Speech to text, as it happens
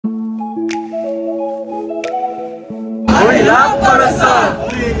love Parasar.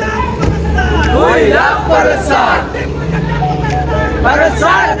 We love Parasar.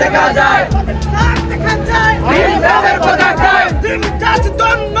 Parasar দেখা যায় দিন রাতের পতাকায় দিন কাজ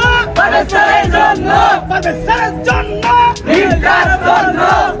জন্য Parasar জন্য Parasar জন্য দিন কাজ জন্য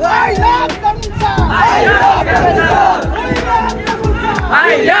I love Parasar. I love Parasar.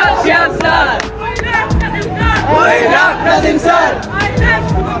 I love Tiens sir. I love Nasim sir.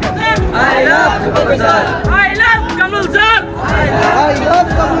 I love Parasar. I love Kamal sir. I love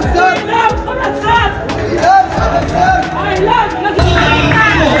Kamal sir. I love Parasar. I love Parasar. I love Nasim sir.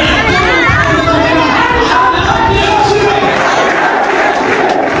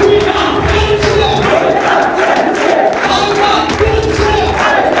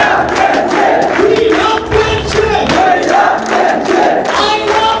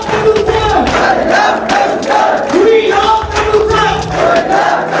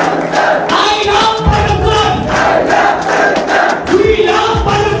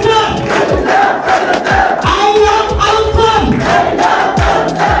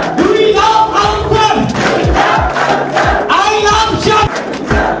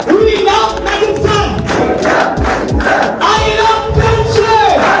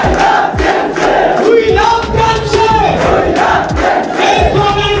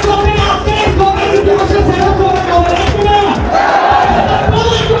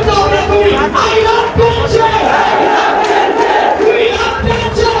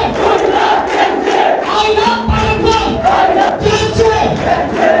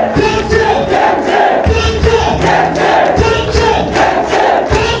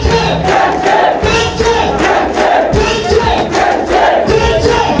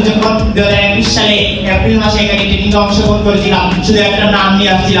 April মাসে এখানে training অংশগ্রহণ করেছিলাম, শুধু একটা নাম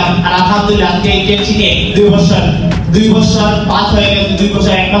নিয়ে আসছিলাম। আর আলহামদুলিল্লাহ আজকে এই টেনশনে 2 বছর পাস হয়ে গেছে। 2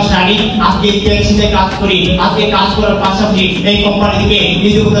 বছর 1 মাস আগে আজকে এই টেনশনে কাজ করি। আজকে কাজ করার পাশাপাশি এই কোম্পানি থেকে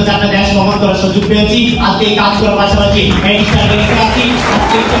নিজের উপর যাত্রা দেশ ভ্রমণ করার সুযোগ পেয়েছি। আজকে এই কাজ করার পাশাপাশি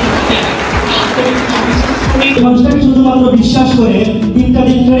মানুষটাকে শুধুমাত্র বিশ্বাস করে 3টা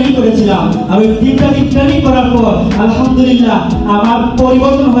দিন ট্রেনিং করেছিলাম। আর ওই 3টা দিন ট্রেনিং করার পর আলহামদুলিল্লাহ আমার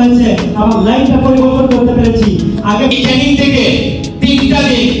পরিবর্তন হয়েছে, আমার লাইফটা পরিবর্তন করতে পেরেছি। আগে ট্রেনিং থেকে 3টা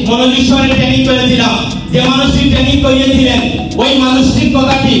দিন মনোযোগ সহকারে ট্রেনিং করেছিলাম। যে মানুষটি ট্রেনিং করিয়েছিলেন ওই মানুষটির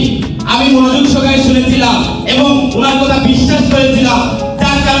কথাটি আমি মনোযোগ সহকারে শুনেছিলাম এবং ওনার কথা বিশ্বাস করেছিলাম,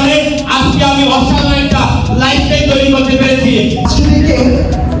 যার কারণে আজকে আমি অসাধারণ একটা লাইফস্টাইল তৈরি করতে পেরেছি।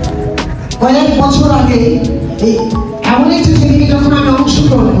 কয়েক বছর আগে এই এমন একটি ট্রেনিংয়ে যখন আমি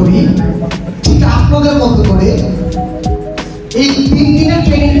অংশগ্রহণ করি, ঠিক আপনাদের মতো করে এই 3 দিনের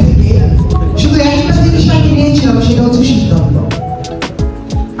ট্রেনিং থেকে শুধু একটা জিনিস আমি নিয়েছিলাম, সেটা হচ্ছে সিদ্ধান্ত।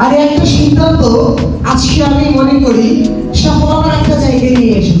 আর একটা সিদ্ধান্ত আজকে আমি মনে করি সফলতার একটা জায়গায়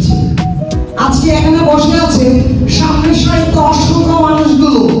নিয়ে এসেছি। আজকে এখানে বসে আছে সামনের সারিতে অসংখ্য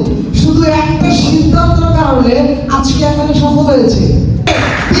মানুষগুলো শুধু একটা সিদ্ধান্তের কারণে আজকে এখানে সফল হয়েছে।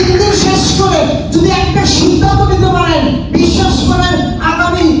 3 দিন শেষ করে যদি একটা সিদ্ধান্ত নিতে পারেন, বিশ্বাস করেন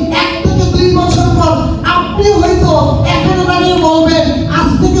আগামী 1 থেকে 2 বছর পর আপনি হয়তো এখানে দাঁড়িয়ে বলবেন আজ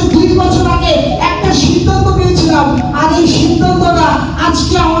থেকে 2 বছর আগে একটা সিদ্ধান্ত নিয়েছিলাম, আর এই সিদ্ধান্তটা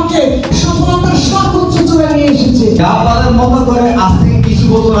আজকে আমাকে সফলতার সর্বোচ্চ চূড়া নিয়ে এসেছে। আপনাদের মতো করে আজ থেকে কিছু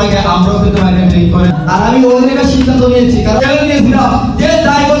বছর আগে আমরাও কিন্তু ট্রেনিং করে, আর আমি ওই একটা সিদ্ধান্ত নিয়েছি, কারণ নিয়েছিলাম যে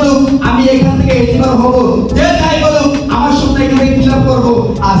যাই বলুক আমি এখান থেকে এলিজিবল হব, যে যাই বলুক আমার সঙ্গে এখানে ফিল আপ করবো।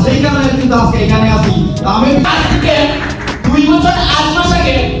 আর সেই কারণে কিন্তু আজকে এখানে আছি। আমি আজ থেকে 2 বছর 8 মাস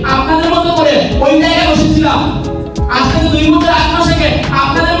আগে আপনাদের মতো করে ওই জায়গায় বসেছিলাম। আজ থেকে 2 বছর 8 মাস আগে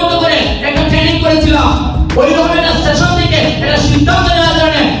আপনাদের মতো করে একটা ট্রেনিং করেছিলাম। ওই রকম একটা সেশন থেকে একটা সিদ্ধান্ত নেওয়ার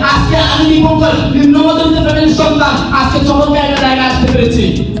জন্য আজকে আমি দীপঙ্কর নিম্ন মধ্যবিত্ত ফ্যামিলির সন্তান আজকে চমৎকার একটা জায়গায় আসতে পেরেছি।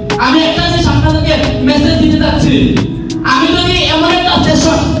 আমি একটা জিনিস আপনাদেরকে মেসেজ দিতে চাচ্ছি, আমি যদি এমন একটা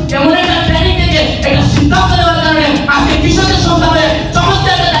সেশন, এমন একটা ট্রেনিং থেকে একটা সিদ্ধান্ত নেওয়ার কারণে আজকে কৃষকের সন্তানে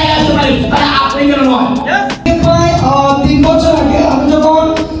চমৎকার একটা জায়গায় আসতে পারি, তাহলে আপনি কেন নয়? 3 বছর আগে আমি যখন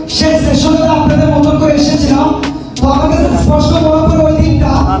সেই সেশনে আপনাদের মতো করে এসেছিলাম, তো আমার কাছে স্পষ্ট মনে পড়ে ওই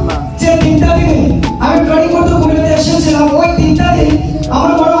দিনটা, যে 3টা দিনে আমি ট্রেনিং করতে ঘুরে এসেছিলাম। ওই 3টা দিন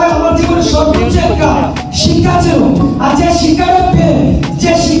আমার মনে হয় আমার জীবনের সর্বোচ্চ একটা শিক্ষা ছিল। আর যে শিক্ষাটা পেয়ে,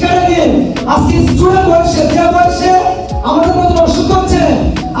 যে শিক্ষাটা দিয়ে আজকে স্টুডেন্ট বয়সে, যে বয়সে আমাদের মতো অসুখ হচ্ছে,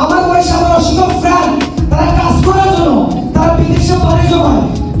 আমার বয়সে আমার অসুখ ফ্রেন্ড, তারা কাজ করার জন্য, তারা বিদেশে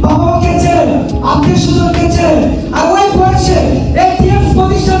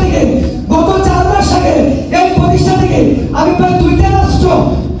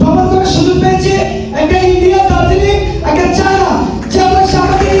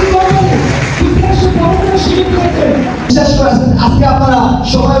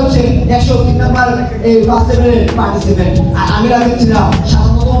নাম্বার এই ফার্স্ট লেভেলে পার্টিসিপেন্ট, আর আমি রাখি ছিলাম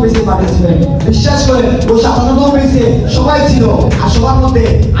 57তম পেজে পার্টিসিপেন্ট। বিশ্বাস করে ওই 57তম পেজে সবাই ছিল, আর সবার মধ্যে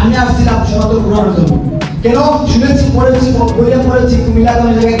আমি আসছিলাম সনাতন ঘোরানোর জন্য। কেন শুনেছি, পড়েছি, বইয়ে পড়েছি কুমিল্লা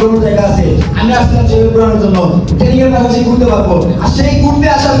কোনো জায়গায় কোনো জায়গা আছে, আমি আসছিলাম সেই ঘোরানোর জন্য, ট্রেনিং এর পাশাপাশি ঘুরতে পারবো। আর সেই ঘুরতে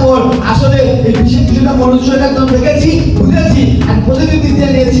আসার পর আসলে এই বিশেষ কিছুটা মনুষ্যটা একদম দেখেছি, বুঝেছি, আর প্রতিদিন দিতে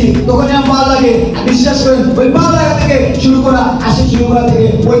নিয়েছি, তখনই আমার ভালো লাগে। আর বিশ্বাস করেন ওই ভালো লাগা থেকে শুরু করা, আসে শুরু করা থেকে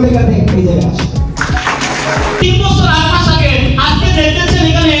ওই জায়গা থেকে এই জায়গায় আসে। 3 বছর 8 মাস আগে আজকে দেখতেছেন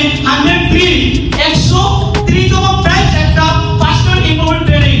এখানে 103তম ব্যাচ একটা ফার্স্ট টাইম ইম্প্রুভমেন্ট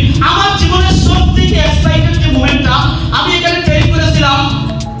ট্রেনিং। আমার জীবনের সবথেকে এক্সাইটেড যে মোমেন্টটা, আমি এখানে ট্রেনিং করেছিলাম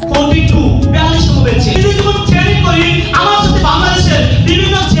 42তম ব্যাচে। যখন ট্রেনিং করি আমার সাথে বাংলাদেশের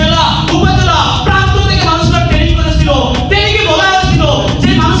বিভিন্ন জেলা উপজেলা প্রান্ত থেকে মানুষরা ট্রেনিং করেছিল। ট্রেনিংয়ে বলা হয়েছিল যে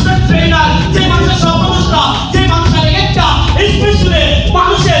মানুষরা ট্রেনার, যে মানুষের সব মানুষরা, যে মানুষের একটা স্পেশালি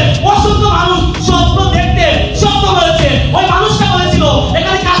মানুষের অসংখ্য মানুষ স্বপ্ন দেখতে সক্ষম হয়েছে। ওই মানুষটা বলেছিল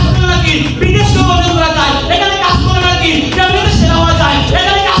এখানে কাজ করে নাকি বিদেশ অর্জন করা যায়, এখানে কাজ করে নাকি ক্যাবিনেটে সেরা হওয়া যায়,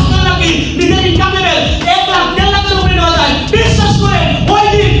 এখানে কাজ করে নাকি নিজের ইনকাম লেভেল 1 লাখ 1.5 লাখের উপরে নেওয়া যায়। বিশ্বাস করে ওই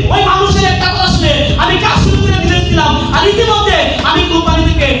দিন ওই মানুষের একটা কথা শুনে আমি কাজ শুরু করে দিয়েছিলাম। আর ইতিমধ্যে আমি কোম্পানি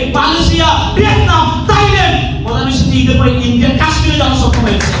থেকে মালয়েশিয়া, ভিয়েতনাম, থাইল্যান্ড, ওদের সাথে ঈদের পরে ইন্ডিয়া কাশ্মীরে যাওয়া সক্ষম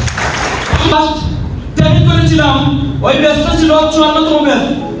হয়েছে। ট্রেনিং করেছিলাম, ওই ব্যাচটা ছিল 54তম ব্যাচ।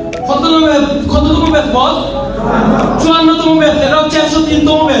 কততম ব্যাচ বস? 54তম ব্যাচ। এটা হচ্ছে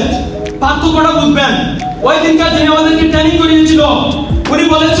 103তম ব্যাচ। পার্থক্যটা বুঝবেন। ওই দিনকার যিনি আমাদেরকে ট্রেনিং করিয়েছিল উনি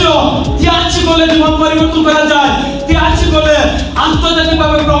বলেছিল টিআরসি করলে জীবন পরিবর্তন করা যায়, টিআরসি করলে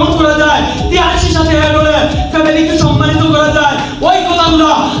আন্তর্জাতিকভাবে ভ্রমণ করা যায়, টিআরসির সাথে হয়ে গেলে ফ্যামিলিকে সম্মানিত করা যায়। ওই কথাগুলো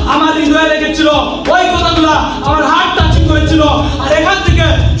আমার হৃদয়ে লেগেছিল, ওই কথাগুলো আমার হার্ট টাচিং করেছিল। আর এখান থেকে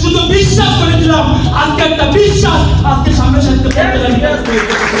শুধু বিশ্বাস করেছিলাম, আজকে একটা বিশ্বাস আজকে সামনে সাথে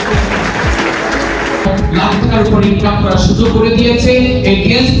লাখ টাকার উপর ইনকাম করার সুযোগ করে দিয়েছে। এই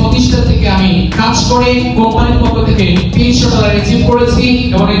টিএস প্রতিষ্ঠান থেকে আমি কাজ করে কোম্পানির পক্ষ থেকে $300 অ্যাচিভ করেছি,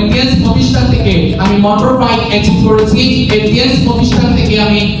 এবং এই টিএস প্রতিষ্ঠান থেকে আমি মোটর বাইক অ্যাচিভ করেছি। এই টিএস প্রতিষ্ঠান থেকে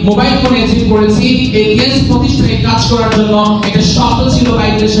আমি মোবাইল ফোন অ্যাচিভ করেছি। এই টিএস প্রতিষ্ঠানে কাজ করার জন্য একটা স্বপ্ন ছিল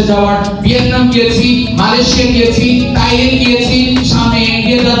বাইরে দেশে যাওয়ার। ভিয়েতনাম গিয়েছি, মালয়েশিয়া গিয়েছি, থাইল্যান্ড গিয়েছি, সামনে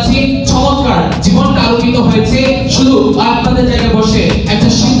ইন্ডিয়া যাচ্ছি। চমৎকার জীবনটা আলোকিত হয়েছে। শুধু আপনাদের জায়গায় বসে একটা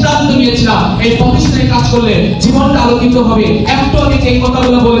সিদ্ধান্ত নিয়েছিলাম এই প্রতিষ্ঠানে কাজ করলে জীবনটা আলোকিত হবে। একটু আগে যে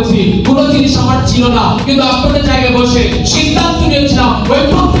কথাগুলো বলেছি কোনো জিনিস আমার ছিল না, কিন্তু আপনাদের জায়গায় বসে সিদ্ধান্ত নিয়েছিলাম ওই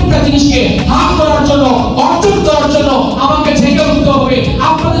প্রত্যেকটা জিনিসকে হাত করার জন্য, অর্জন করার জন্য আমাকে জেগে উঠতে হবে।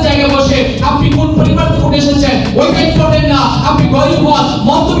 আপনাদের জায়গায় বসে আপনি কোন পরিবার থেকে এসেছেন ওইটা ইম্পর্টেন্ট না, আপনি গরিব হন,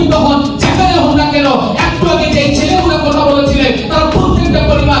 মধ্যবিত্ত হন, যেখানে হন না কেন। একটু আগে যে ছেলেগুলো কথা বলেছিলেন তারা প্রত্যেকটা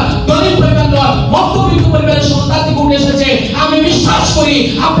পরিবার গরিব পরিবার নয়, মধ্যবিত্ত পরিবারের সন্তান থেকে উঠে এসেছে। আমি বিশ্বাস করি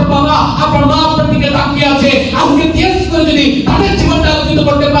আপনার বাবা, আপনার মা আপনার দিকে তাকিয়ে আছে। আজকে টিএস করে যদি তাদের জীবনটা আলোকিত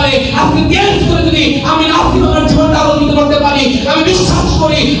করতে পারে, আজকে টিএস করে যদি আমি নাস্তিকের জীবনটা আলোকিত করতে পারি, আমি বিশ্বাস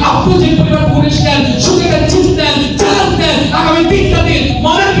করি আপনি যে পরিবার থেকে এসেছেন শুধু একটা চিন্তেন, চ্যালেঞ্জ দেন, আগামী 3টা দিন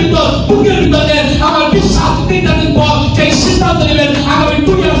মনের ভিতর, বুকের ভিতর দেন। আমার বিশ্বাস 3টা দিন পর যে সিদ্ধান্ত নেবেন আগামী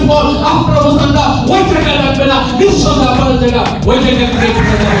 2 ইয়ার্স পর আপনার অবস্থানটা ওই জায়গায় রাখবে না, নিঃসন্দেহে আপনাদের জায়গা ওই জায়গায় ক্রিয়েট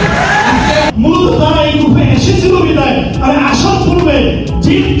করতে যাবে। মূলত তারা এই গ্রুপে এসেছিল বিদায় আর আসার পূর্বে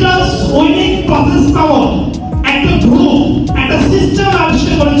জিমটাস উইনিং প্রসেস নামক একটা গ্রুপ, একটা সিস্টেম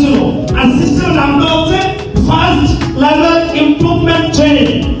আবিষ্কার করেছিল। আর সিস্টেমের নামটা হচ্ছে ফার্স্ট লেভেল ইমপ্রুভমেন্ট ট্রেনিং।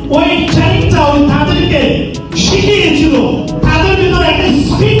 ওই ট্রেনিংটা ওই তাদেরকে শিখিয়েছিল, তাদের ভিতরে একটা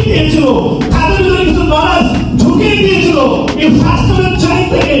স্পিড দিয়েছিল, তাদের ভিতরে কিছু নলেজ ঢুকিয়ে দিয়েছিল। এই ফার্স্ট লেভেল ট্রেনিং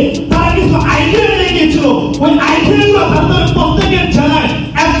থেকে তারা কিছু আইডিয়া নিয়ে গিয়েছিল। ওই আইডিয়াগুলো তাদের প্রত্যেকের জেলায়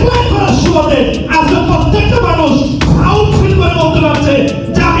অ্যাপ্লাই করার সুবাদে আজকে প্রত্যেকটা মানুষ প্রাউড ফিল করে বলতে পারছে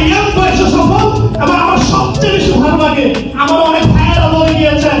যে আমি ইয়াং বয়সে সফল। এবং আমার সবচেয়ে বেশি ভালো লাগে, আমার অনেক ভাইয়েরা বলে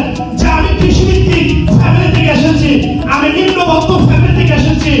গিয়েছেন যে আমি কৃষিভিত্তিক ফ্যামিলি থেকে এসেছি, আমি নিম্নবর্গ ফ্যামিলি থেকে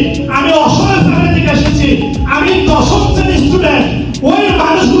এসেছি, আমি অসহায় ফ্যামিলি থেকে এসেছি, আমি 10ম শ্রেণীর স্টুডেন্ট। ওই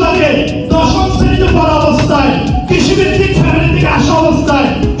মানুষগুলোকে 10ম শ্রেণীতে পড়া অবস্থায়, কৃষিভিত্তিক ফ্যামিলি থেকে আসা অবস্থায়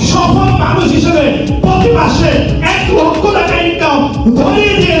সফল মানুষ হিসেবে প্রতি মাসে 1 লক্ষ টাকা ইনকাম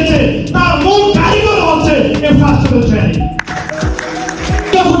ধরিয়ে দিয়েছে। তার মূল কারিগর হচ্ছে এই ফার্স্ট লেভেল ট্রেনিং।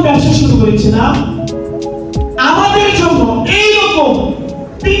 যখন ব্যবসা শুরু করেছিলাম আমাদের জন্য এইরকম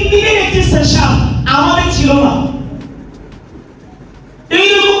 3 দিনের একটি সেশন আমাদের ছিল না।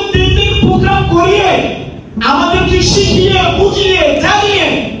 এইরকম 3 দিন প্রোগ্রাম করিয়ে আমাদেরকে শিখিয়ে, বুঝিয়ে, জানিয়ে,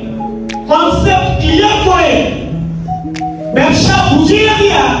 কনসেপ্ট ক্লিয়ার করে, ব্যবসা বুঝিয়ে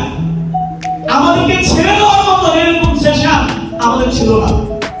দিয়া আমাদেরকে ছেড়ে দেওয়ার মতো এরকম সেশন আমাদের ছিল না।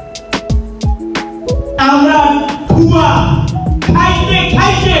 আমরা ধোঁয়া খাইতে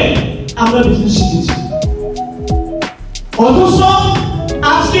খাইতে আমরা বিজনেস শিখেছি। অথচ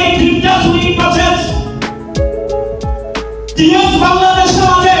আজকে তিনটা সুইং প্রসেস টিএস বাংলাদেশের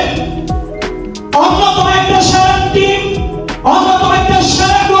মাঝে অন্যতম একটা সেরা টিম, অন্যতম একটা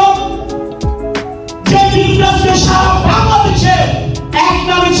সেরা গ্রুপ, যে টিমটাকে সারা বাংলাদেশে এক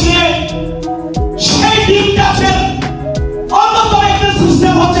নামে ছিলেন। সেই টিমটাকে অন্যতম একটা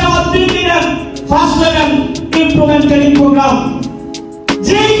সিস্টেম হচ্ছে আমার 3 দিনের first level improvement training programme,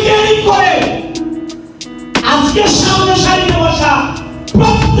 যেই ট্রেনিং করে আজকে সামনে সারিতে বসা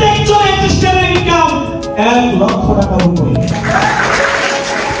প্রত্যেকজন সিস্টেমের ইনকাম 1 লক্ষ টাকার উপরে।